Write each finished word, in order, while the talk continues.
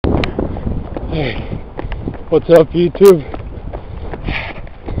Hey, what's up YouTube?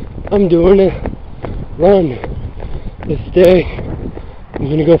 I'm doing a run this day. I'm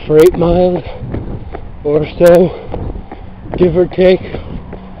gonna go for 8 miles or so, give or take.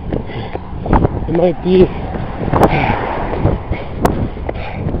 It might be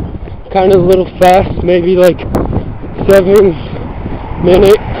kind of a little fast, maybe like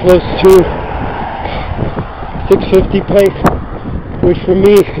 7-minute, close to 650 pace, which for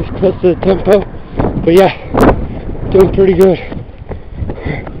me is close to the tempo. But yeah, doing pretty good.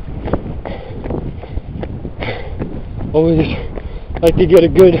 Always like to get a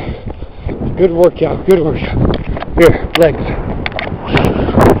good workout. Here, legs.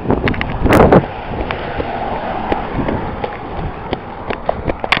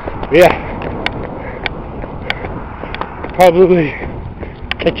 Yeah. Probably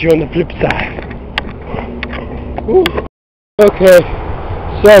catch you on the flip side. Woo. Okay,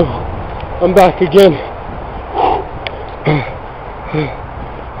 so I'm back again.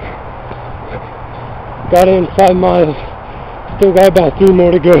 Got in 5 miles. Still got about 3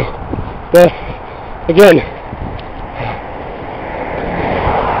 more to go. But again,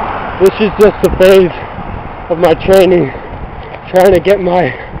 this is just a phase of my training, trying to get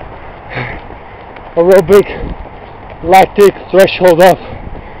my aerobic lactic threshold up.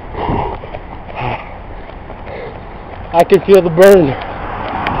 I can feel the burning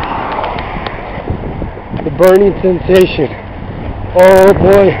sensation. Oh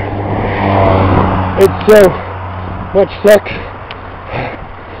boy, it's so much sucks.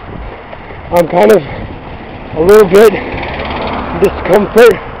 I'm kind of a little bit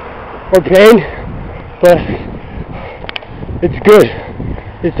discomfort or pain, but it's good.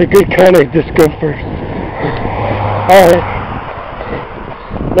 It's a good kind of discomfort. Alright,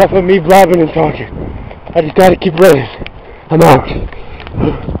 enough of me blabbing and talking. I just gotta keep running. I'm out.